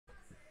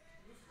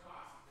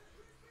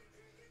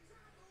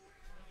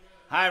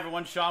Hi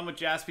everyone, Sean with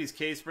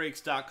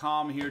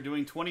JaspysCaseBreaks.com here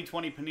doing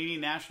 2020 Panini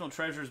National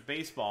Treasures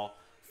Baseball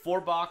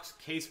 4-box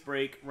case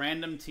break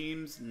random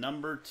teams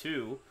number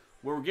 2,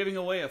 where we're giving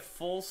away a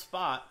full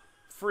spot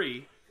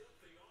free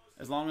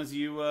as long as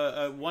you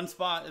one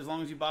spot as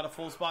long as you bought a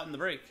full spot in the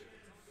break.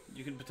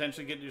 You can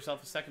potentially get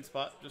yourself a second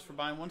spot just for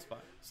buying one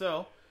spot.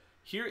 So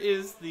here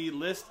is the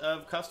list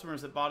of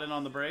customers that bought in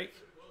on the break.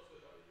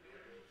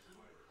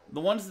 The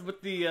ones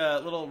with the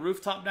little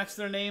rooftop next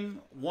to their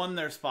name won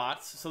their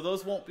spots, so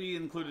those won't be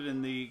included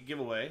in the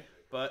giveaway,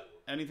 but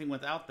anything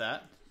without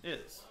that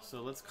is.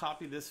 So let's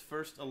copy this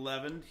first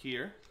 11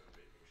 here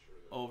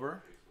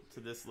over to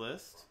this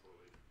list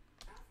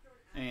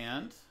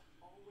and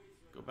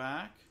go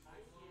back.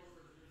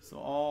 So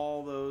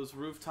all those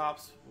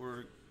rooftops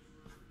were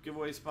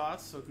giveaway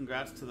spots, so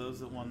congrats to those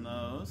that won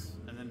those.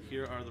 And then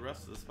here are the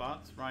rest of the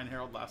spots. Ryan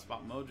Harold, last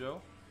spot mojo.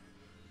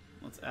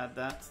 Let's add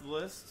that to the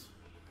list.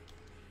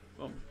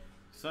 Boom.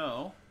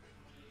 So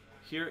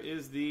here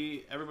is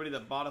the everybody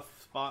that bought a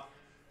spot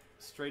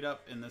straight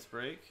up in this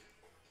break.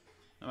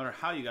 No matter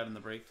how you got in the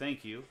break,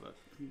 thank you. But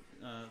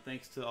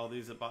thanks to all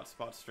these that bought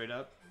spots straight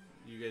up,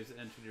 you guys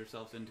entered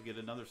yourselves in to get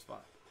another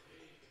spot.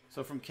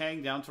 So from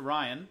Kang down to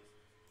Ryan,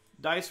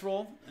 dice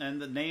roll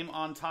and the name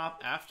on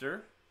top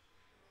after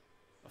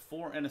a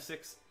 4 and a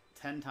 6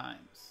 10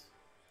 times.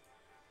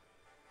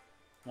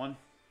 1,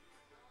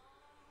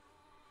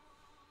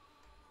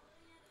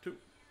 2.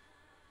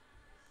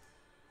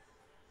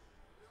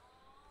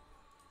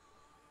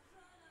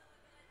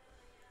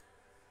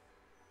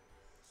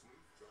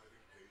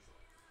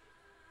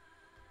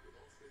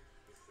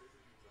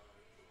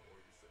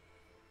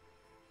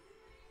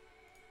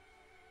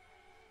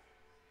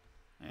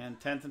 And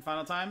 10th and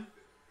final time.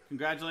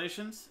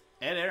 Congratulations,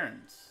 Ed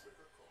Aarons.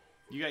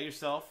 You got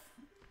yourself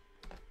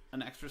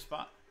an extra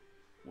spot,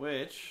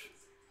 which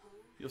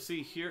you'll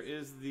see here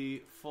is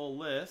the full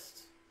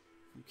list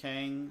from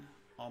Kang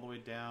all the way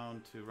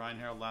down to Ryan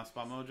Harold, last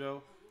spot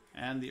mojo,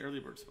 and the early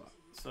bird spot.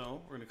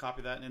 So we're going to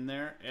copy that in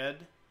there.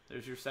 Ed,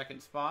 there's your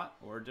second spot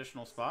or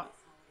additional spot.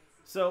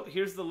 So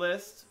here's the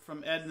list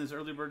from Ed and his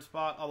early bird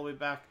spot all the way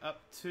back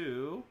up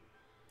to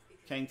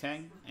Kang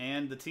Tang,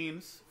 and the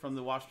teams from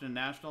the Washington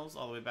Nationals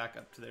all the way back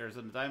up to the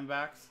Arizona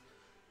Diamondbacks.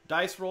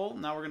 Dice roll.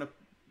 Now we're going to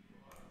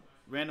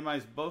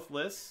randomize both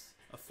lists,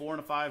 a 4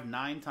 and a 5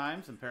 9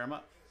 times, and pair them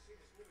up.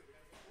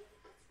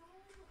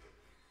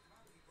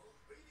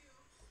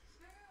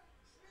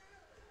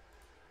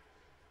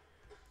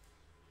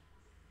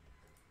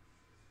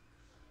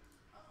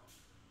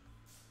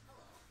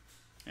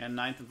 And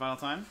 9th and final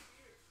time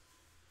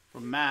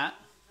from Matt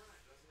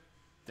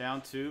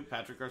down to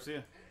Patrick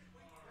Garcia.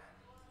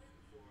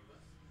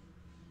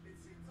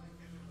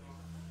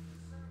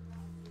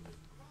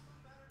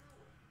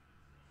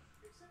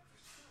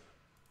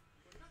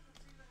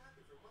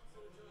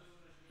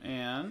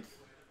 And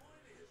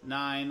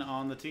 9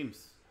 on the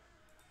teams.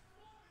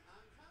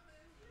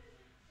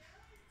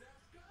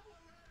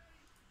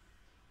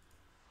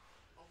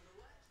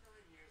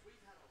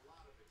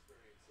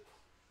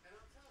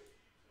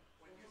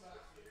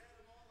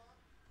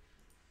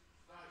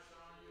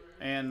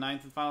 And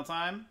 9th and final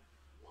time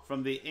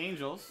from the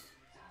Angels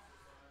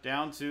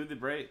down to the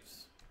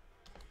Braves.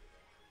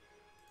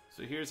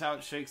 So here's how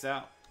it shakes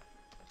out.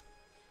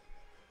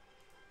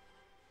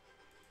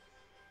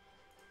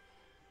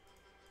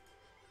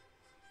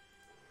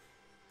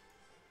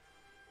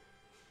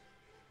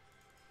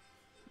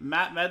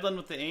 Matt Medlin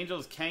with the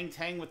Angels, Kang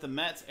Tang with the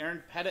Mets,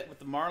 Aaron Pettit with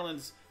the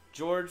Marlins,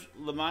 George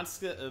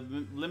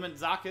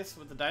Lemantzakis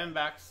with the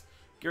Diamondbacks,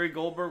 Gary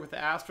Goldberg with the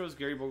Astros,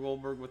 Gary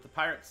Goldberg with the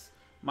Pirates,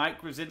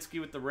 Mike Grzinski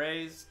with the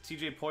Rays,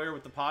 TJ Poyer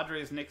with the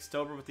Padres, Nick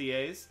Stober with the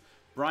A's,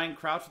 Brian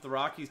Crouch with the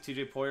Rockies,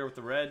 TJ Poyer with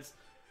the Reds,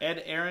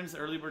 Ed Aarons,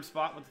 early bird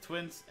spot with the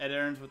Twins, Ed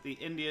Aarons with the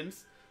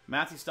Indians,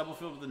 Matthew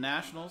Stubblefield with the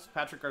Nationals,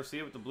 Patrick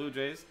Garcia with the Blue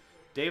Jays,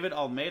 David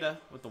Almeida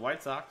with the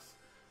White Sox,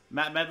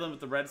 Matt Medlin with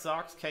the Red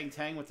Sox, Kang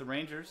Tang with the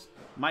Rangers,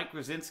 Mike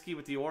Grzinski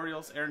with the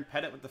Orioles, Aaron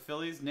Pettit with the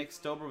Phillies, Nick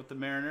Stober with the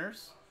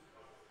Mariners,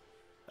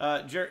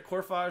 Jarrett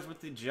Corfage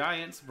with the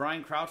Giants,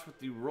 Brian Crouch with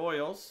the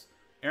Royals,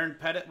 Aaron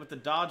Pettit with the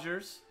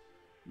Dodgers,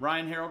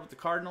 Ryan Harold with the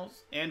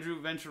Cardinals, Anthony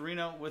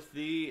Venturino with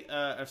the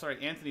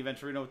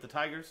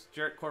Tigers,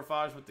 Jarrett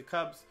Corfage with the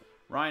Cubs,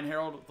 Ryan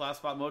Harold with last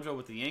spot mojo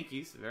with the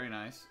Yankees, very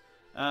nice,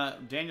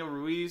 Daniel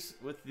Ruiz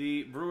with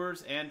the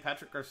Brewers, and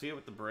Patrick Garcia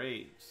with the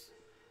Braves.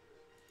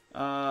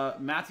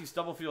 Matthew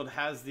Stubblefield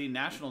has the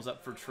Nationals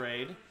up for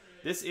trade.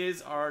 This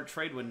is our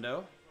trade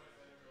window.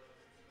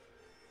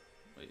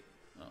 Wait,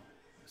 oh,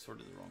 I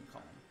sorted the wrong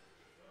column.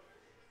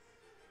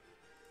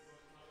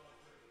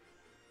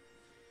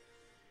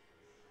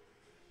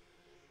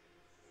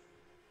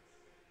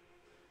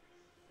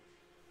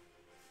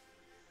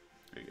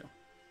 There you go.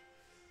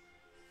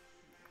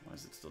 Why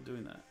is it still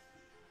doing that?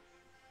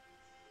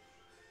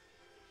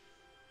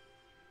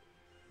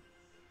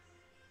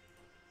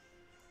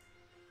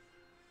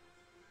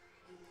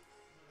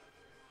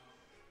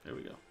 There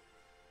we go.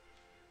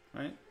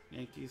 Right?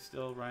 Yankees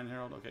still, Ryan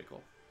Harold. Okay,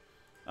 cool.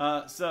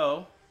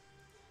 So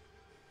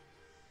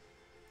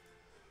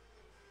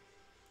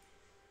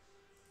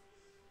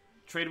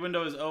Trade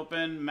window is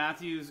open.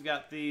 Matthew's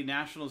got the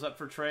Nationals up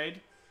for trade.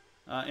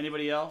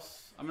 Anybody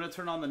else? I'm going to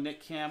turn on the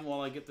Nick Cam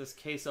while I get this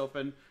case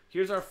open.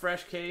 Here's our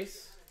fresh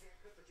case.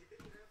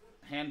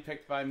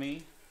 Handpicked by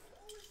me.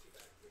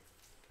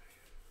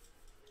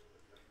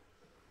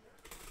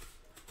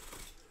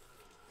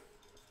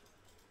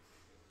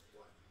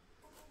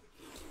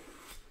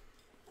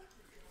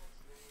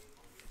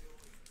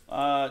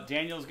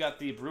 Daniel's got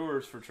the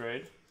Brewers for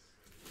trade.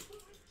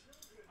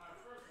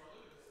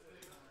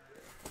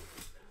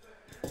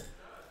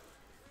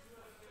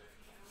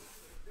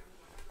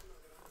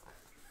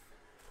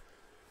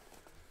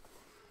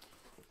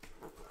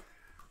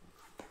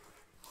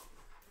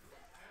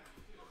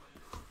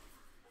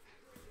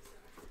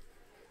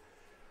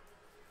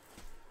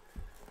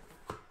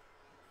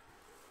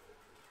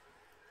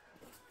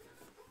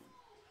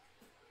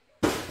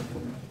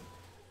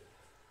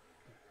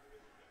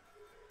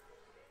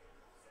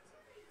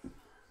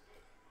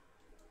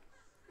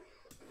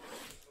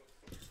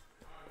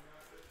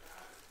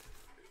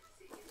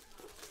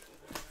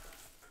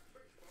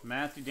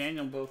 Matthew,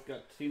 Daniel both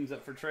got teams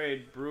up for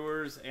trade.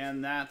 Brewers,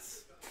 and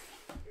that's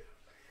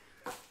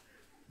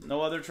no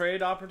other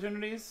trade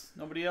opportunities?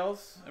 Nobody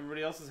else?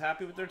 Everybody else is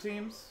happy with their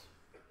teams?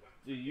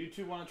 Do you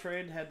two want to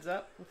trade heads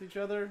up with each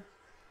other?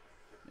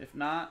 If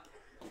not,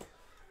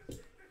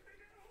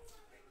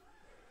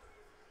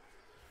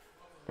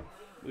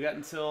 we got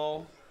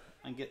until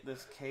I get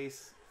this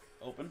case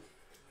open.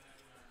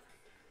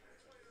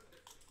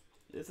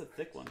 It's a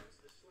thick one.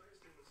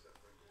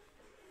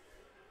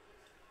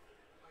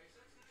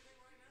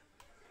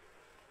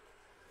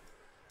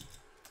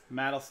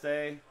 Matt will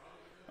stay.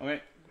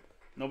 Okay.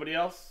 Nobody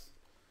else?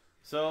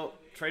 So,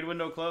 trade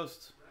window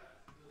closed.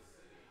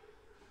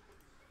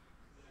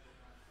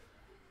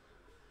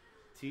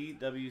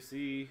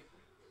 TWC.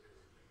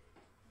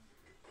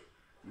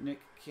 Nick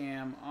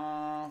Cam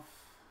off.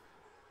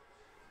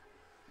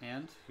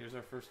 And here's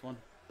our first one.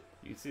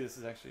 You can see this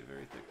is actually a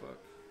very thick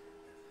book.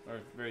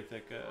 Or very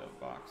thick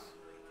box.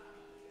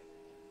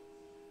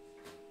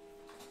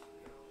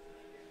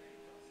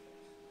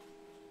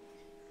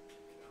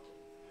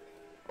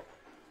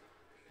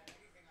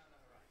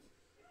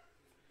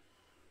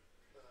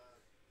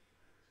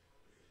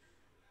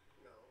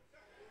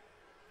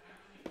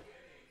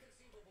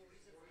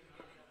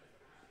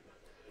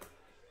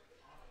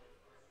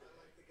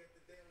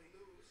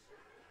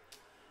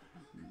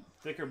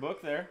 Thicker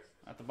book there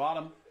at the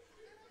bottom.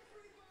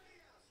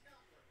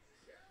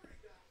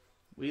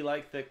 We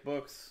like thick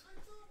books.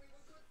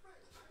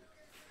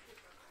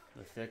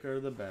 The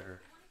thicker, the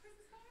better.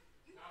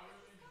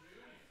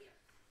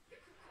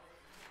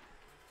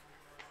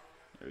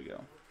 There we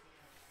go.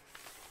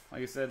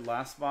 Like I said,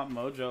 last spot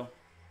mojo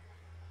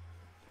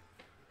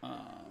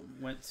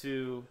went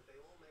to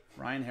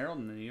Ryan Harold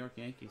and the New York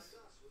Yankees.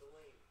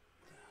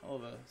 Hell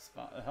of a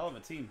spot, a hell of a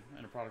team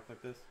in a product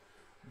like this.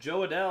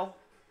 Joe Adele.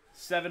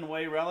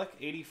 7-way relic,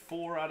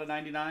 84 out of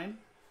 99.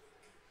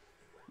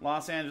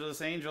 Los Angeles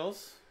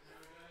Angels.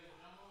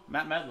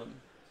 Matt Medlin.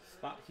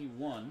 Spot he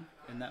won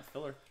in that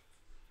filler.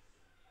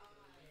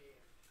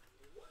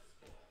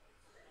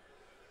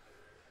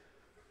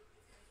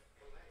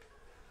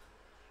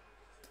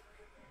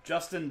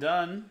 Justin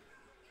Dunn.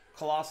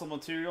 Colossal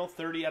material,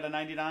 30 out of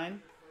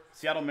 99.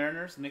 Seattle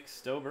Mariners, Nick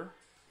Stover.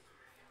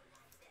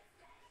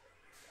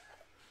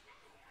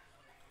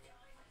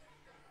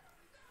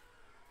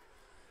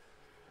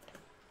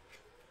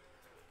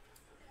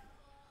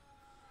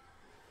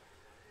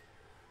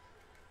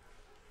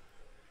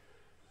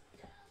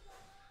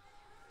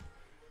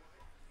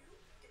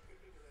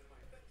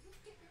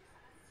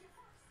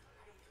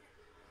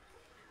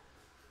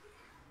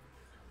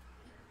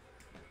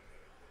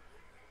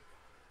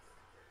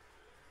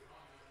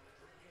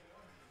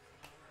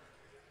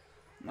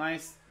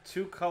 Nice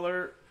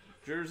two-color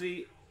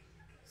jersey.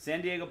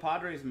 San Diego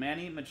Padres,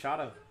 Manny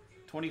Machado.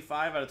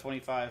 25 out of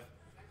 25.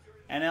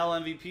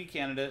 NL MVP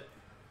candidate.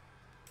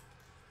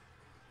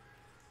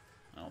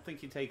 I don't think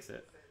he takes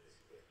it.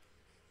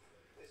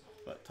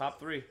 But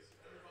top 3.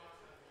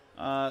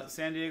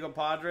 San Diego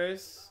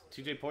Padres,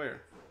 TJ Poyer.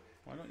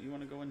 Why don't you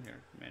want to go in here,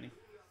 Manny?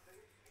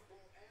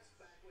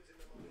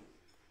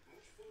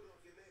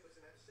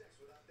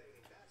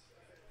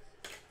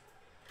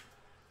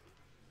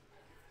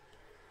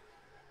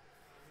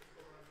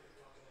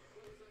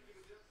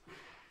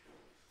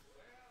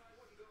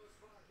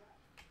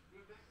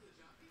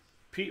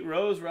 Pete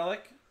Rose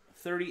relic,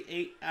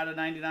 38 out of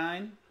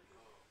 99.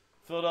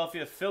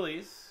 Philadelphia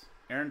Phillies,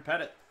 Aaron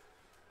Pettit.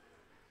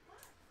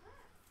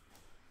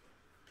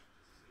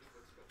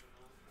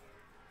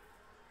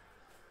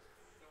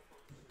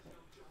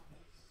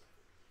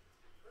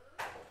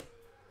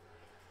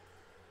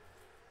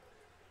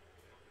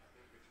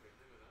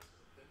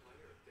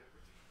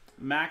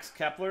 Max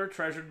Kepler,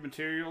 Treasured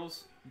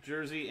Materials,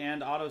 jersey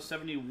and auto,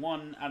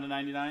 71 out of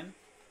 99.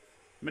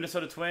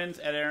 Minnesota Twins,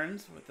 Ed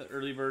Aarons with the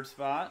early bird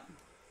spot.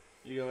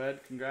 You go, Ed.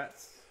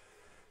 Congrats.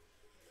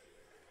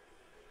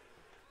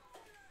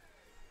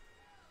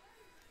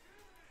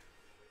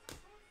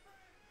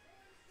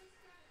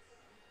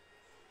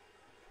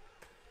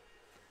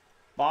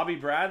 Bobby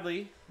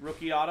Bradley,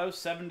 rookie auto,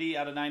 70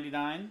 out of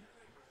 99.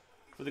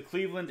 For the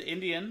Cleveland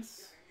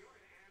Indians,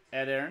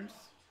 Ed Aarons.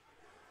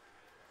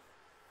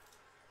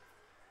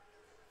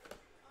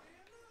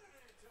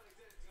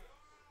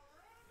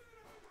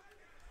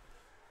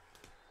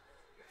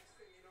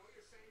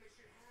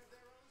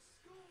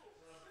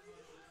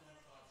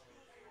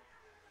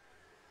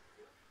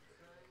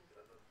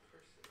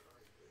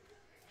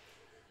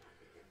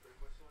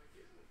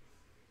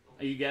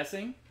 Are you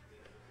guessing?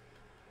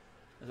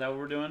 Is that what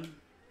we're doing,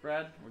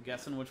 Brad? We're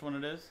guessing which one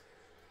it is?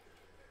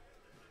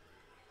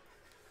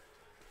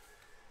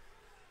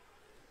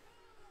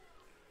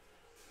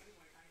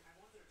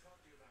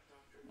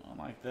 I don't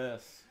like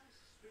this.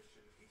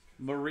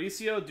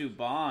 Mauricio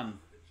Dubon,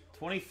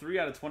 23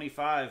 out of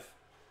 25.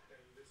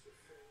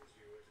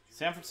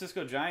 San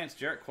Francisco Giants,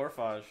 Jarrett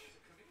Corfage.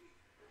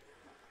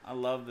 I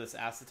love this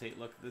acetate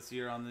look this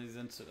year on these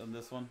on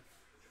this one.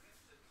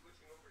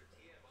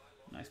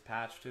 Nice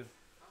patch too.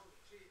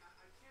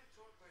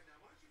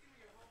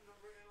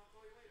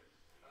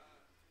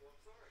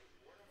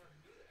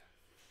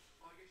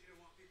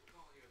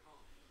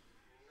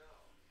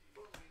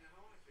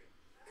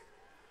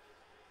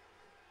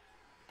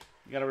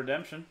 You got a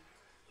redemption.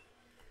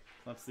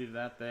 Let's leave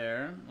that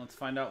there. Let's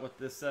find out what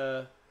this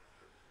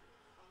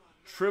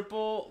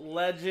Triple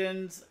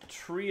Legends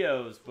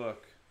Trios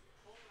book.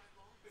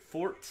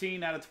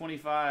 14 out of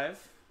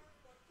 25.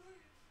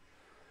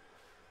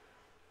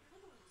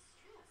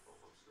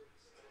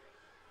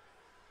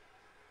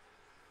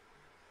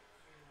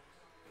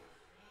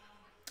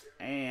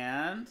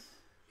 And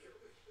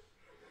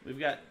we've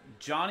got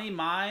Johnny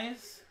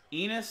Mize,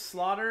 Enos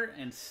Slaughter,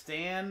 and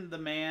Stan the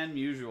Man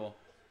Musial.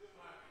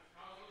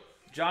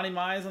 Johnny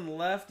Mize on the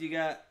left, you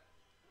got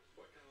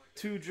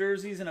 2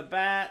 jerseys and a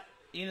bat.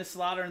 Enos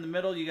Slaughter in the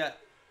middle, you got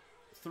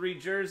 3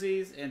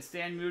 jerseys. And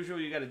Stan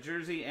Musial, you got a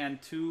jersey and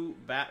 2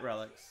 bat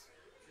relics.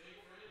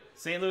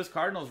 St. Louis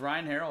Cardinals,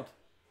 Ryan Harold.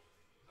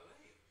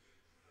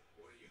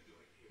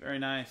 Very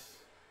nice.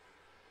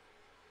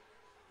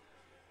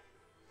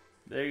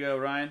 There you go,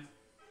 Ryan.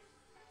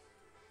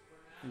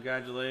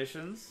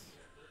 Congratulations.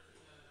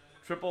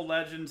 Triple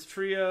Legends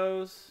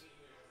Trios.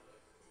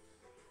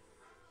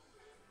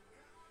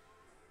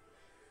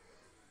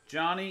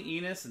 Johnny,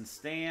 Enos, and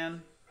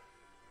Stan.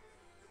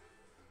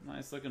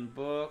 Nice looking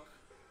book.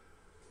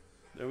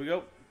 There we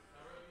go.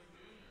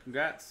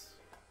 Congrats.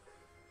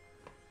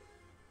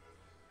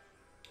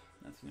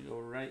 That's going to go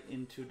right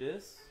into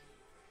this.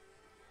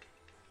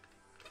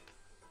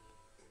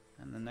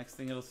 And the next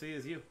thing it'll see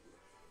is you.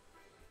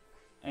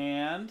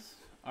 And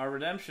our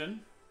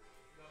redemption.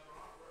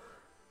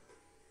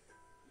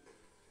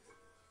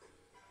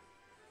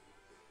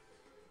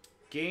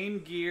 Game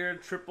Gear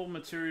Triple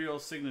Material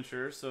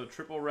Signature. So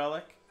triple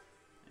relic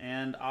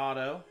and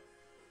auto.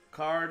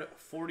 Card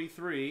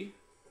 43.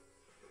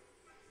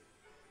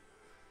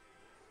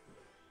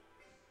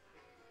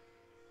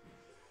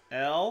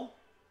 L.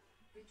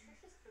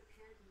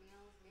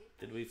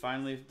 Did we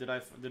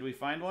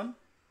find one?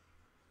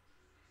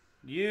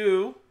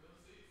 U.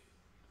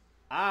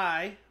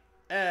 I.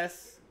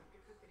 S.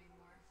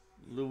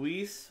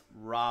 Luis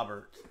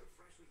Robert.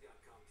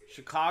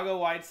 Chicago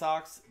White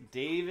Sox,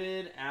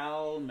 David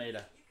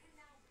Almeida.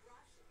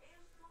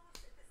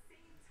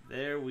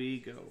 There we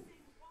go.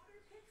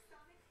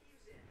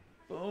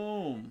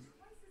 Boom.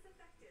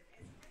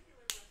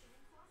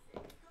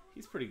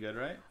 He's pretty good,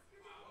 right?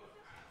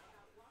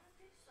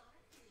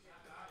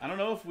 I don't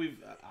know if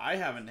I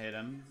haven't hit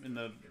him in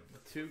the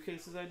 2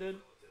 cases I did.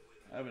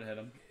 I haven't hit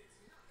him.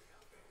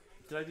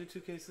 Did I do 2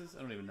 cases?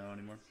 I don't even know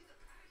anymore.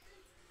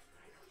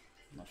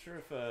 I'm not sure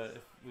if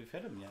we've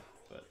hit him yet,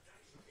 but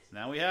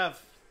now we have.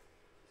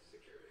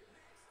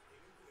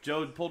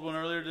 Joe pulled one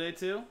earlier today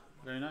too.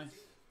 Very nice.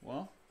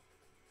 Well,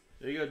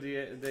 there you go,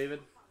 David.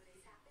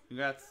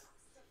 Congrats.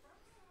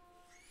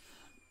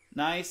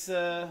 Nice,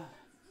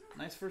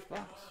 nice first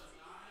box.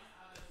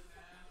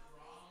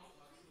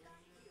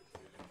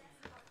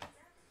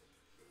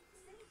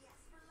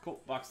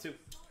 Cool. Box 2.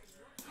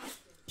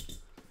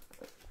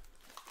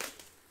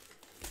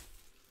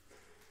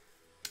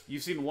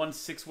 You've seen one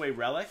 6-way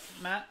relic,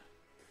 Matt?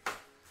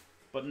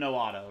 But no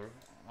auto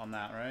on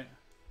that,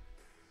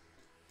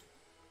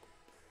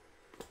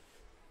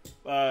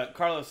 right?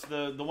 Carlos,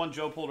 the one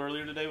Joe pulled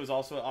earlier today was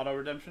also auto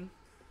redemption?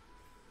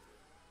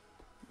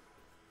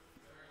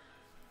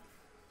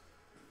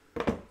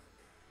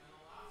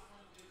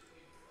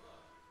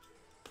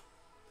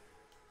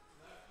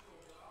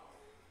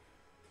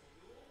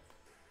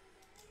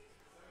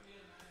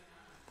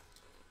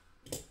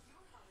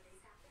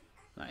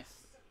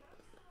 Nice.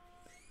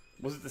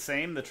 Was it the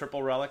same, the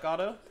triple relic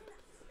auto?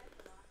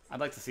 I'd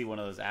like to see one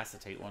of those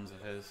acetate ones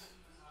of his.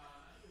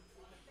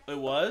 It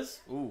was?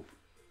 Ooh.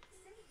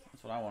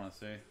 That's what I want to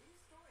see.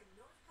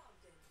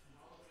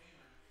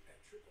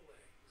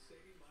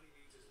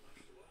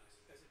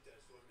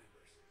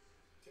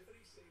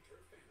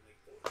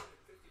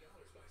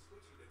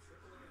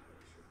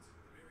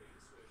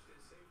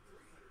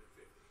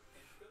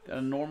 Got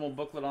a normal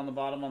booklet on the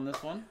bottom on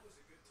this one.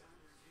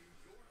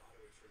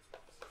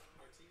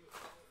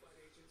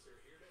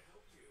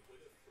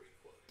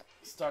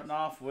 Starting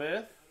off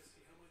with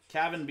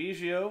Kevin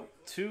Biggio,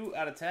 2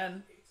 out of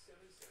 10.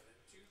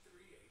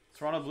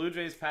 Toronto Blue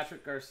Jays,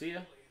 Patrick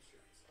Garcia.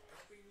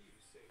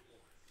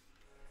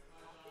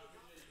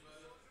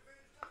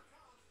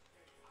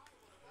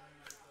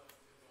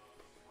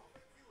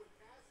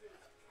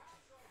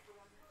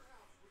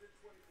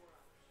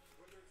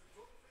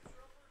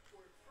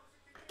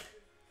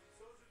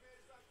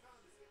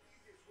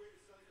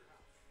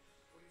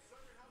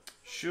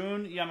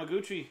 Shun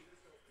Yamaguchi,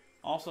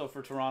 also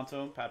for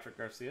Toronto, Patrick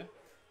Garcia.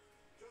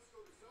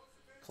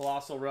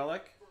 Colossal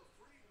Relic,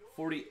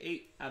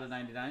 48 out of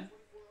 99.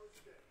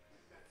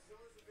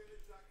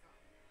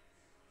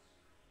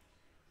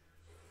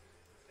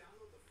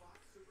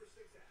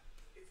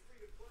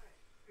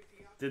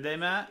 Did they,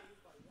 Matt?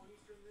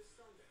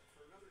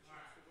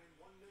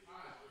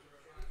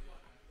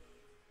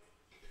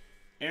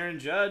 Aaron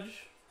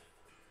Judge,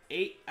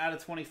 8 out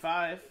of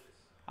 25.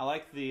 I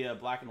like the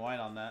black and white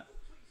on that.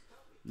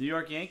 New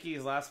York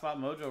Yankees, last spot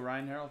mojo,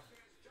 Ryan Harold.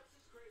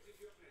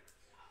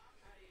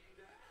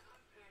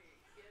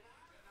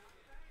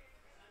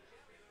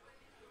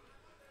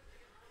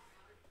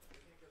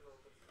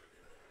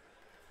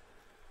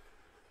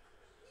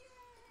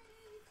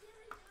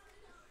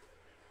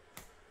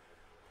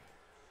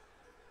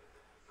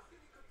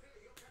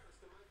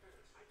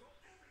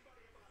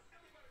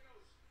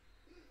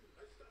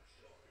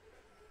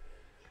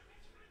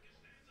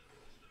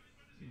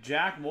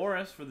 Jack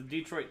Morris for the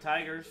Detroit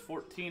Tigers,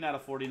 14 out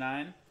of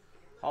 49.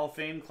 Hall of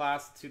Fame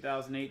class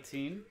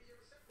 2018.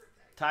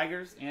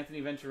 Tigers,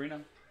 Anthony Venturino.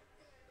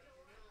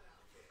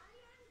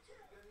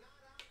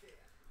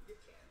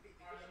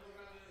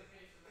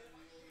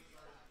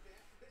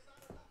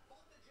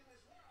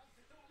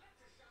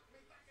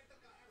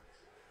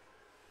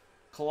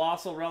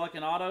 Colossal Relic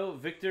and Auto,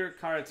 Victor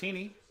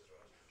Caratini.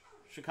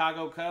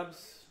 Chicago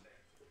Cubs,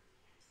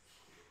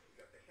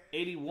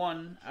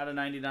 81 out of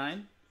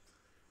 99.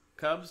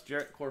 Cubs,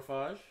 Jarrett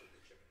Corfage.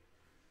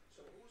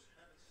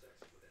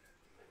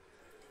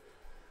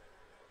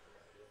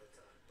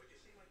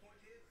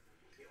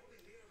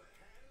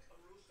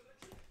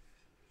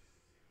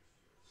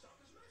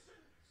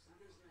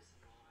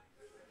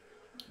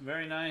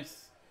 Very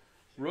nice.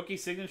 Rookie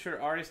signature,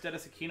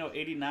 Aristides Aquino,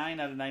 89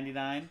 out of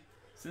 99.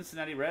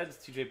 Cincinnati Reds,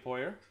 TJ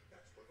Poyer.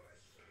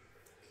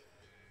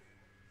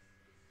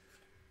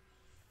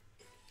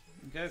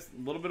 Okay,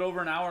 a little bit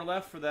over an hour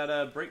left for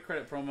that break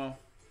credit promo.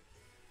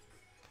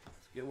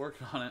 Let's get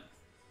working on it.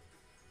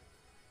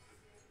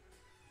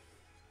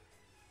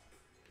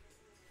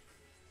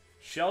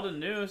 Sheldon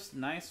Neuse,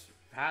 nice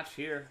patch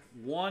here.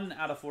 1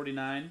 out of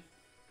 49.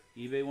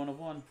 eBay 1 of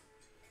 1.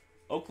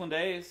 Oakland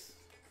A's,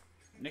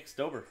 Nick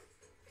Stober.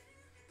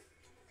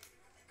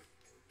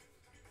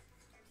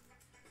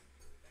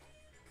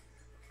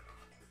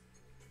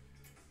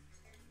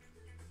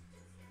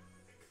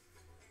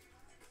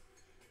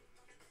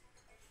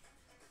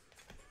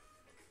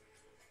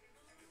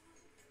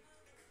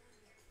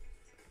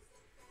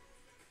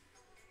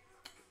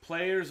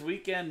 Players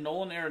Weekend,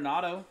 Nolan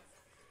Arenado.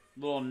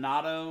 Little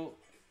Nato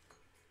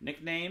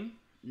nickname.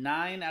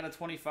 9 out of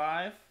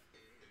 25.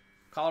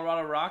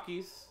 Colorado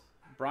Rockies,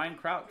 Brian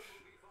Crouch.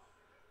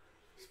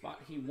 Spot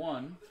he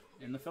won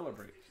in the filler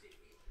break.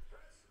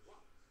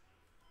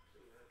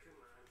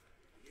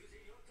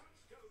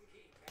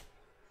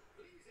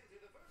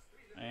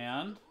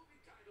 And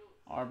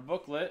our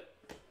booklet,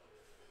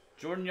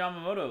 Jordan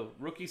Yamamoto,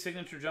 rookie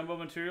signature jumbo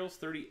materials,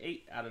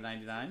 38 out of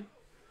 99.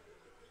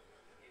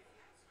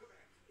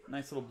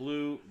 Nice little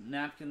blue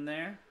napkin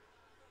there.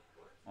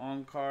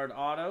 On card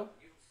auto.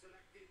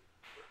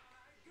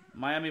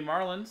 Miami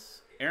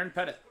Marlins, Aaron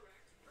Pettit.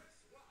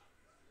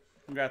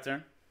 Congrats,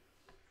 Aaron.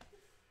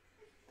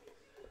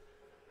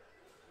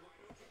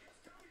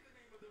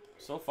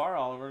 So far,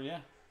 Oliver, yeah.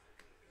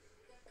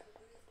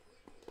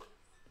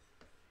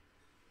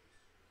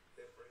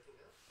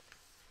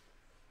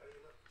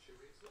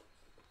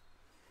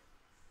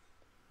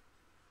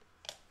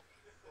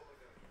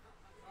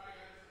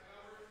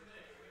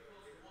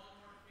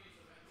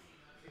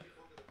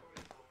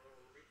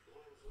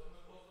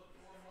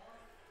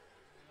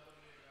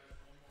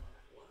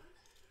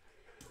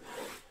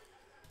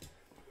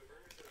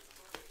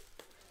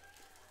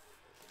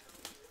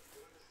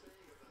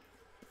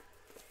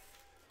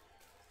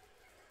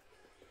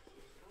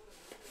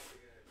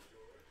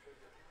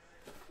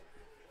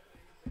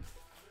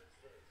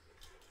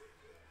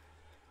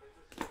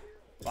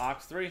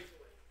 Box 3.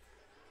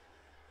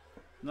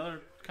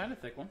 Another kind of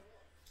thick one.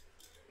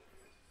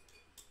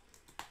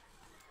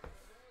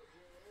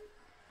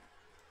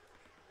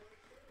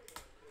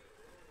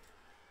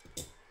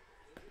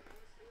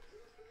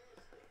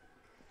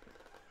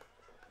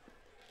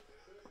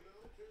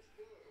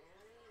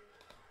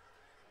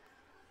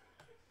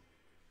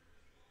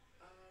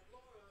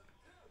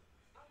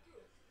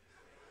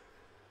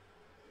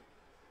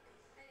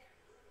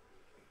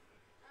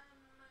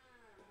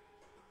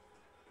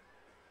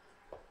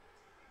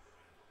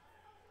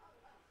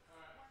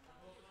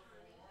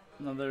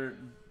 Another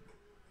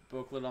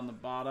booklet on the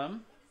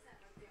bottom.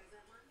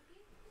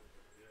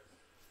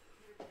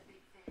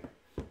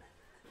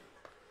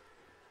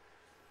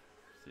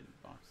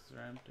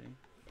 empty.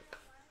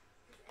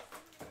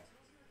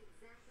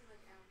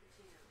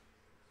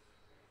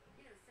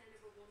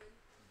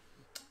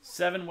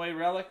 7-way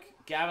relic,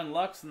 Gavin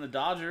Lux and the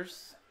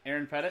Dodgers.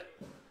 Aaron Pettit.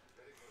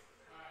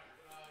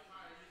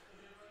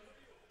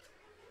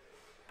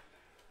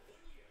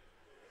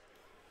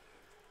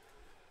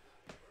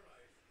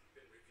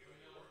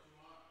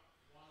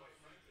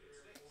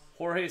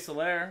 Jorge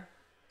Soler,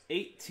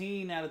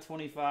 18 out of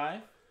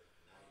 25.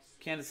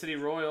 Kansas City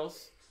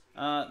Royals.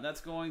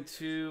 That's going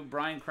to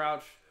Brian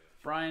Crouch.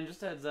 Brian,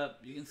 just a heads up,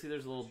 you can see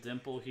there's a little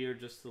dimple here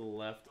just to the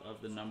left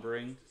of the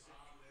numbering.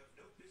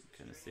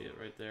 Kind of see it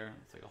right there.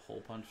 It's like a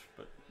hole punch,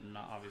 but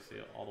not obviously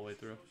all the way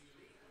through.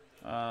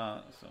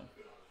 So,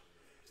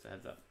 just a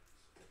heads up.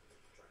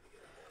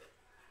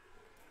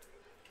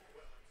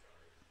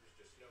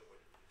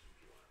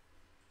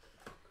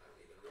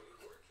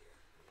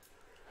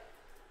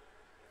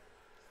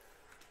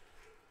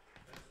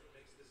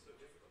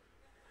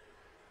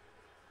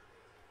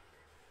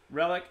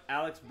 Relic,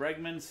 Alex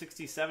Bregman,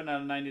 67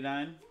 out of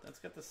 99. That's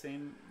got the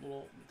same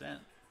little dent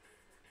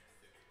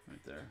right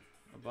there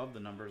above the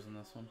numbers in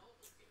this one.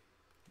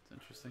 It's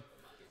interesting.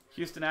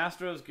 Houston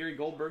Astros, Gary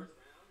Goldberg.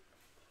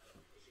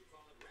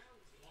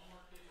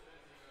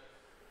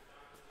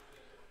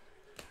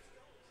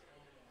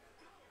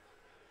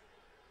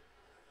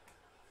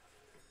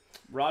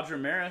 Roger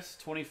Maris,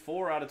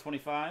 24 out of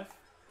 25.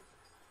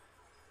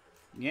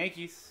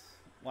 Yankees,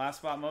 last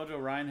spot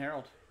mojo, Ryan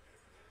Harold.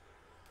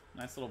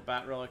 Nice little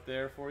bat relic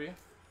there for you.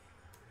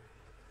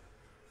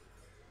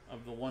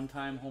 Of the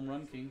one-time home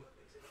run king.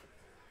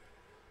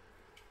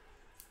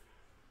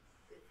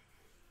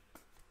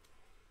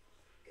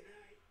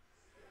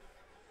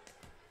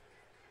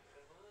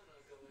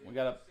 We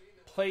got a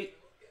plate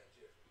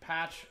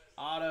patch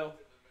auto.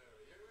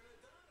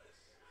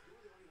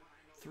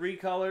 3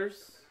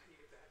 colors.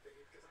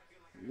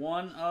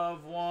 1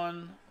 of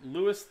 1.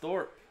 Lewis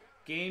Thorpe.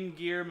 Game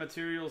Gear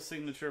Materials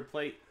signature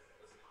plate.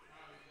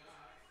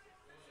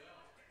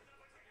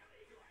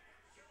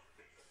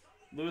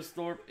 Lewis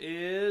Thorpe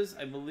is,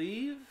 I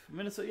believe,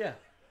 Minnesota. Yeah.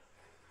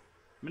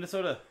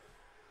 Minnesota.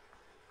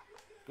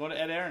 Going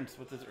to Ed Aarons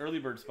with his early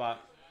bird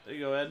spot. There you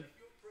go, Ed.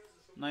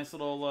 Nice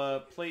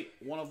little plate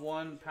 1 of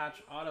 1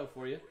 patch auto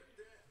for you.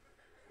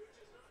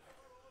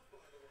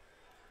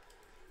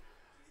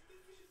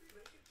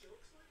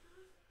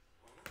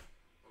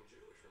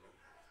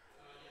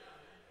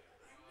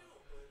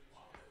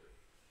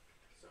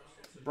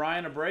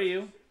 Brian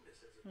Abreu.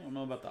 I don't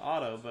know about the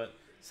auto, but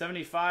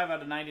 75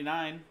 out of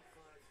 99.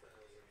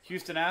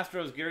 Houston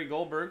Astros, Gary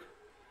Goldberg.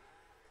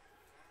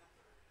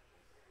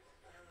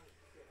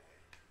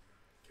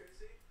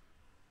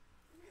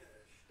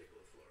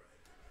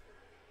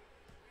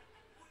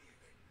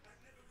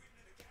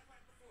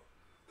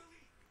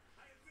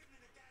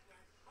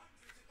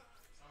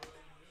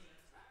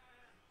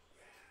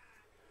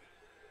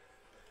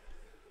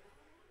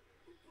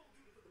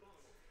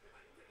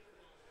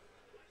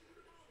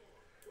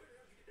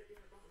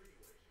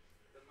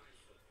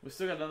 We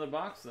still got another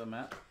box though,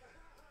 Matt.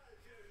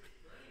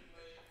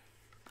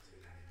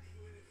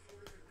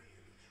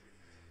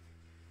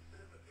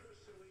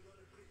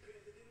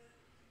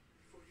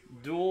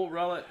 Dual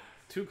relic,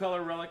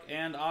 2-color relic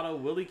and auto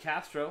Willie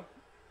Castro,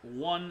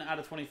 1 out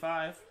of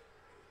 25.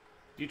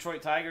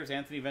 Detroit Tigers,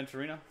 Anthony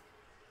Venturino.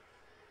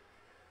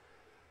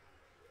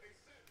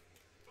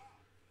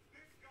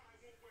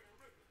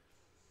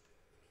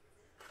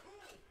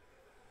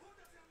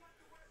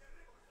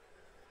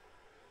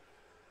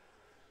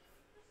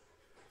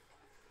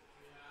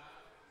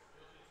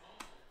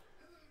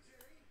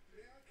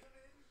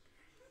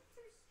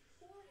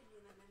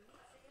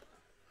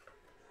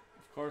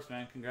 Of course,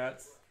 man.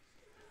 Congrats.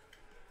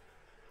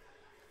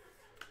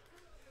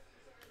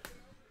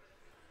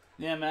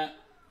 Yeah, Matt.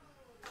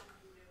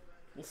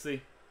 We'll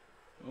see.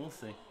 We'll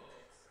see.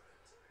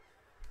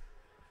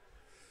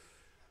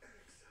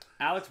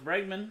 Alex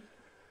Bregman,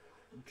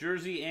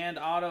 jersey and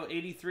auto,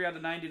 83 out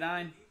of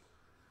 99.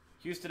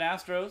 Houston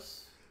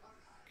Astros,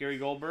 Gary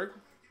Goldberg.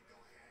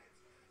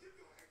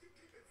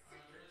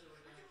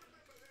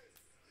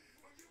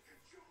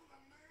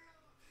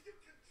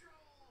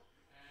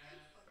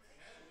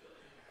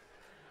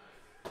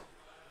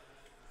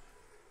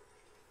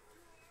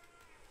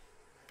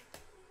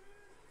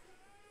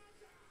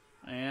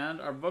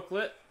 And our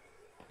booklet.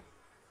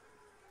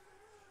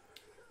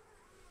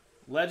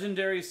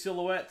 Legendary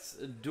Silhouettes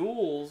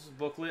Duels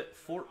booklet,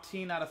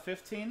 14 out of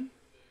 15.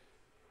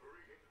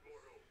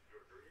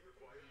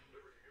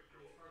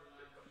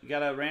 You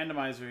got a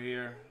randomizer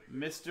here.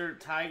 Mr.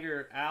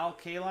 Tiger Al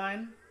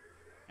Kaline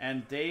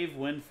and Dave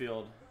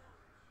Winfield.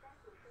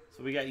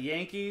 So we got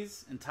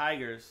Yankees and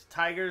Tigers.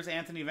 Tigers,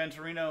 Anthony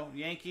Venturino.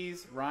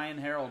 Yankees, Ryan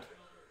Harold.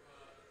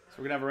 So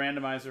we're going to have a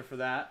randomizer for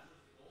that.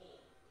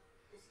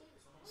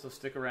 So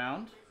stick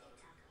around.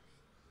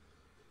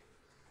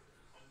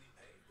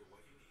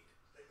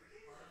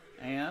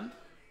 And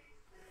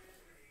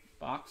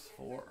box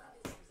 4.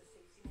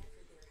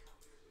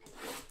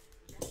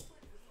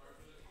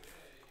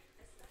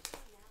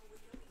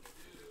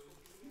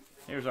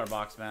 Here's our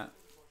box, Matt.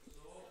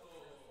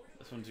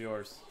 This one's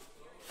yours.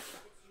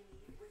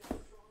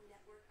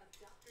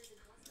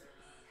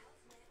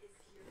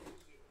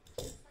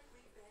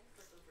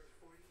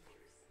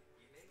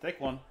 Thick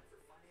one.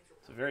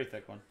 It's a very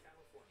thick one.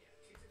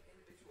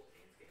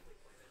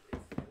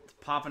 It's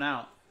popping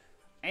out.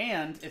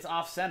 And it's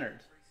off-centered.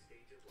 Do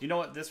you know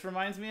what this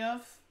reminds me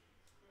of?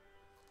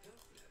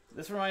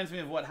 This reminds me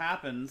of what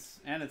happens,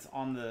 and it's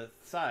on the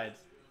sides.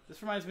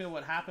 This reminds me of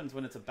what happens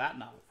when it's a bat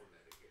knob.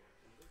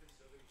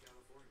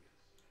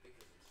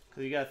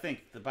 Because you got to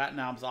think, the bat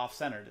knob's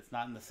off-centered. It's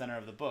not in the center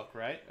of the book,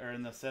 right? Or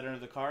in the center of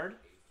the card.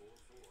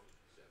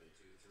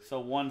 So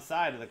one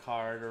side of the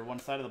card, or one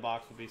side of the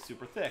box would be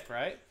super thick,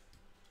 right?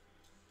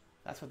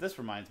 That's what this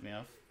reminds me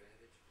of.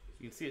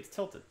 You can see it's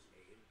tilted,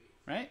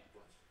 right?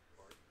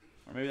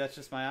 Or maybe that's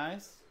just my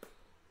eyes.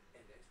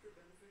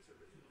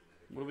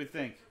 What do we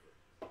think?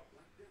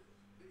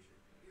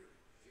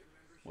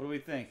 What do we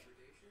think?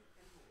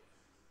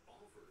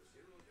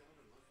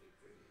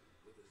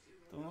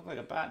 Doesn't look like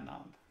a bat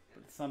knob,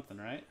 but it's something,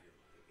 right?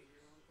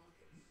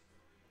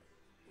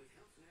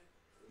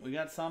 We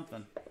got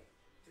something.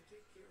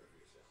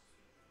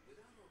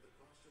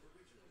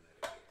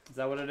 Is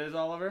that what it is,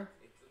 Oliver?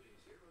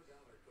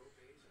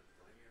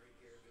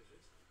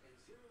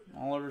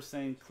 Oliver's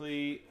saying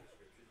cleat.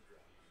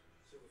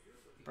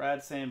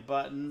 Brad saying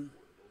button.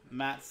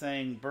 Matt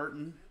saying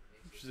Burton,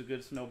 which is a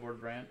good snowboard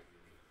brand.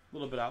 A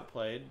little bit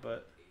outplayed,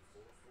 but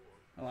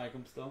I like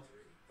them still.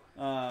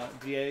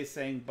 DA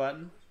saying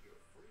button.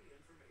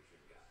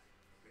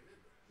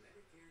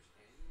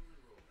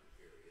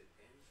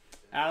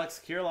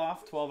 Alex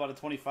Kirilloff, 12 out of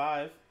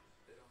 25.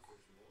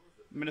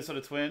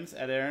 Minnesota Twins,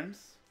 Ed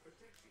Aarons.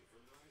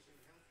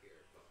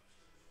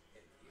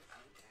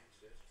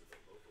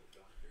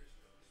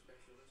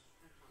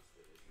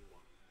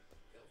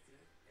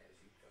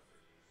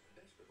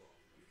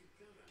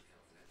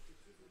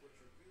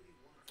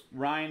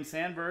 Ryan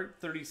Sandberg,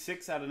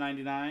 36 out of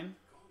 99.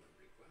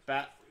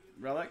 Bat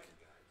Relic.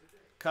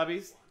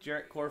 Cubbies,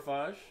 Jarrett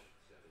Corfage.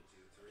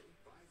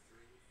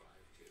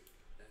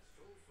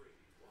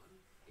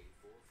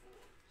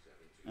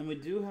 And we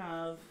do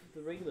have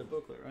the regular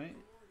booklet, right?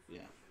 Yeah.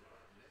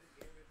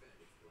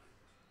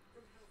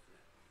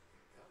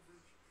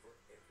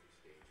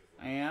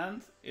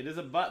 And it is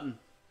a button.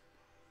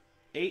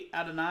 8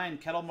 out of 9,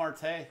 Kettle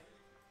Marte.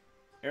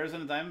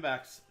 Arizona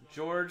Diamondbacks,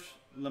 George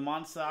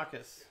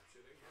Lemonisakis.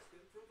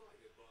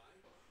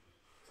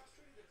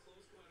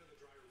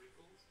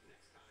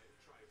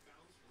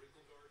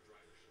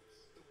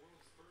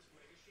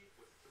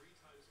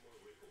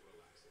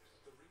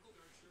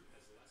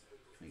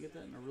 Can you get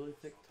that in a really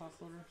thick top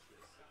loader?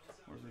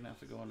 Or is it going to have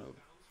to go into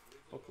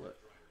a booklet?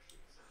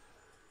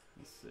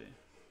 Let's see.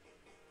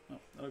 Oh,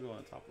 that'll go in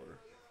a top loader.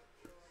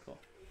 Cool.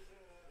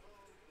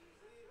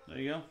 There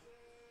you go.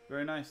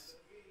 Very nice.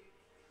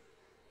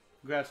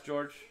 Congrats,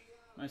 George.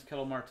 Nice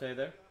Kettle Marte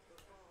there.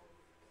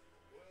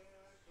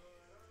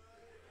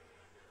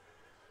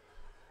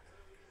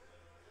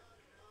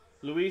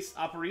 Luis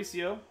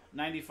Aparicio,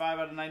 95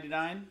 out of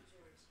 99.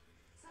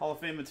 Hall of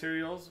Fame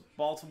materials,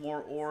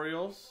 Baltimore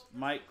Orioles,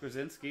 Mike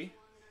Krasinski.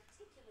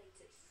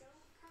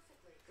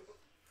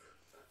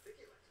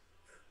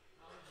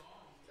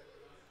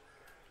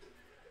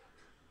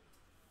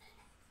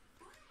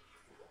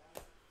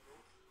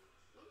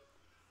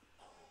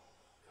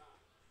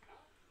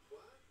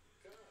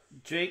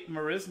 Jake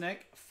Marisnick,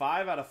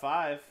 5 out of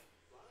 5.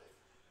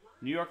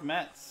 New York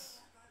Mets,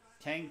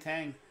 Kang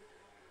Tang.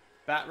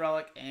 Bat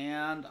Relic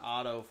and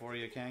auto for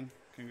you, Kang.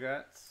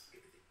 Congrats.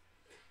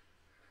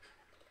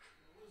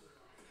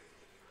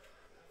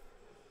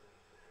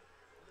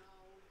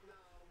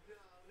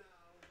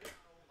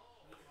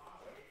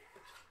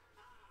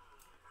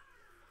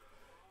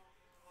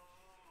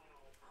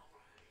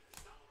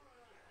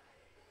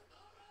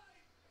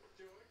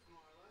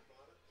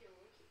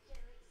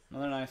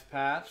 Another nice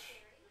patch.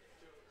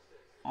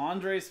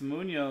 Andres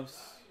Munoz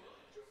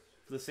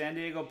for the San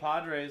Diego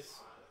Padres.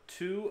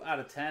 2 out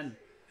of 10.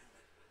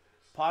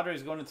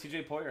 Padres going to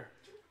TJ Poyer.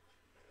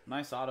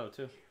 Nice auto,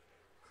 too.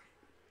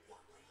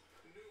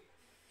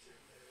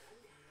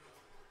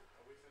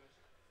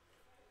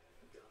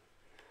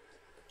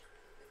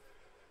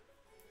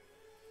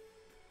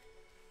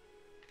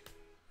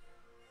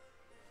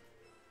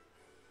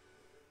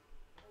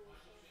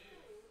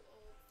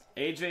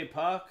 AJ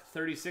Puck,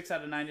 36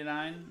 out of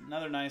 99.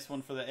 Another nice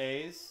one for the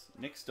A's.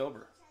 Nick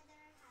Stober.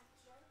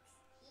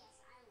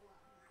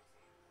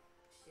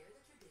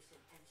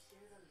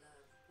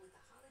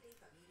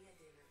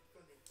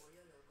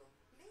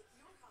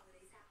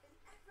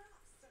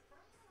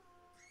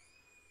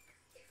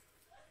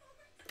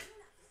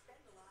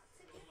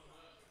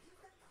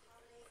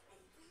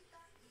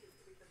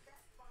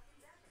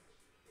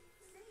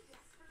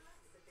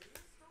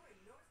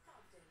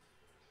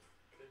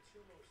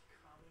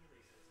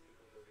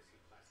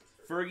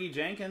 Fergie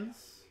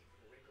Jenkins,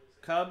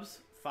 Cubs,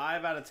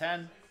 5 out of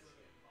 10.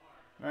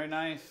 Very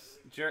nice.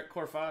 Jarrett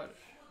Corfage.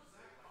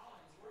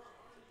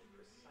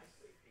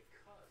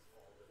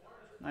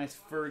 Nice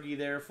Fergie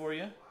there for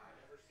you.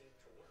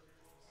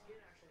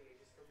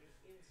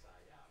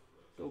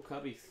 Go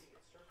Cubbies.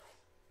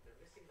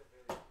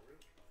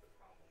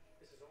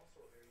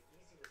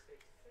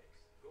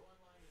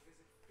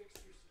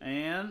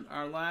 And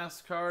our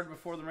last card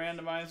before the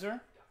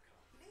randomizer.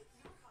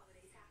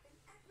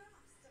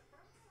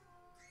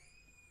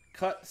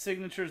 Cut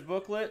Signatures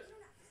booklet.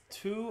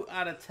 2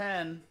 out of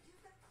 10.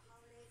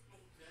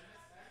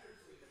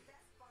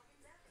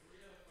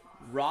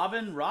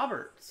 Robin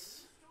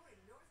Roberts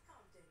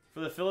for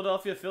the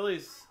Philadelphia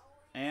Phillies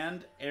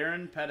and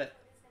Aaron Pettit.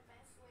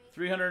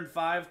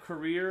 305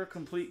 career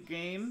complete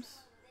games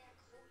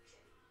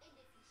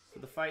for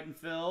the Fightin'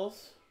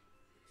 Phils.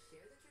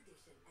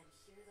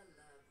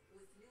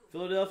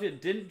 Philadelphia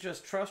didn't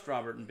just trust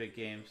Robert in big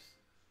games.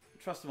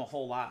 They trust him a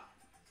whole lot.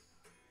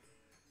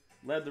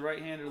 Led the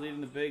right-hander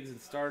leading the bigs in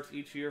starts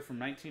each year from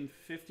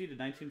 1950 to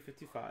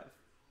 1955.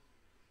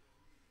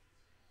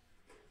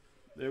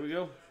 There we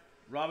go.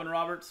 Robin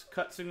Roberts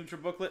cut signature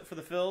booklet for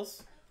the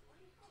Phils.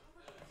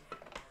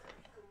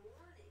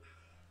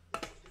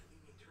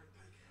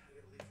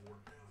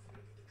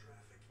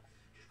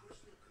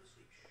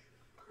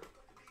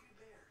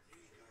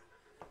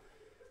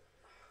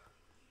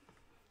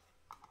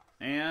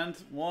 And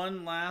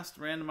one last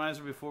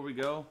randomizer before we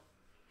go.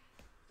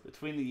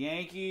 Between the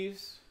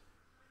Yankees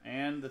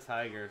and the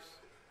Tigers.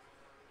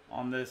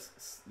 On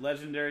this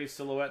legendary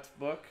silhouettes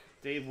book,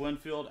 Dave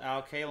Winfield,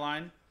 Al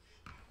Kaline.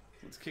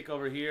 Let's kick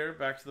over here,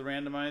 back to the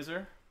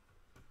randomizer.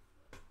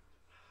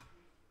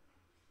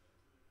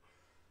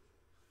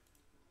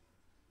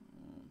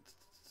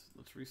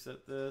 Let's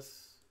reset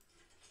this.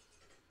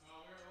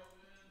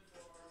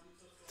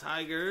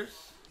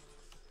 Tigers,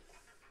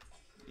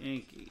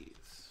 Yankees.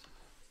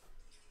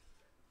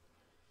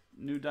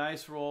 New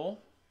dice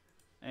roll.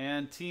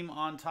 And team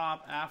on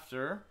top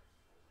after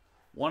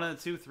 1 of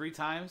the 2 3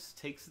 times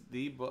takes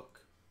the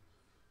book.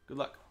 Good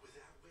luck.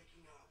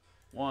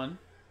 1,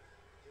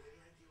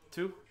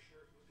 2,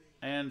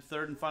 and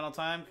third and final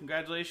time.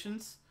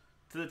 Congratulations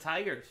to the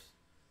Tigers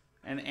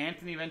and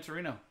Anthony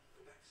Venturino.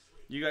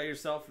 You got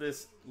yourself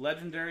this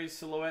legendary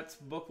silhouettes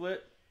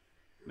booklet.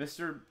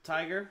 Mr.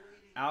 Tiger,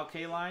 Al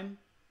Kaline,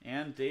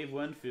 and Dave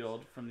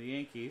Winfield from the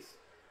Yankees.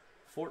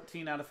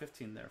 14 out of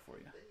 15 there for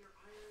you.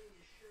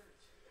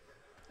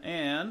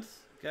 And,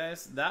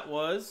 guys, that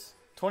was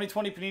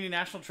 2020 Panini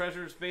National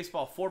Treasures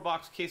Baseball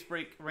 4-box case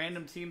break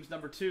random teams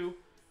number 2.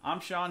 I'm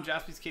Sean,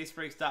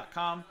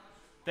 JaspysCaseBreaks.com.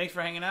 Thanks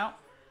for hanging out,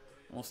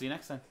 and we'll see you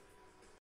next time.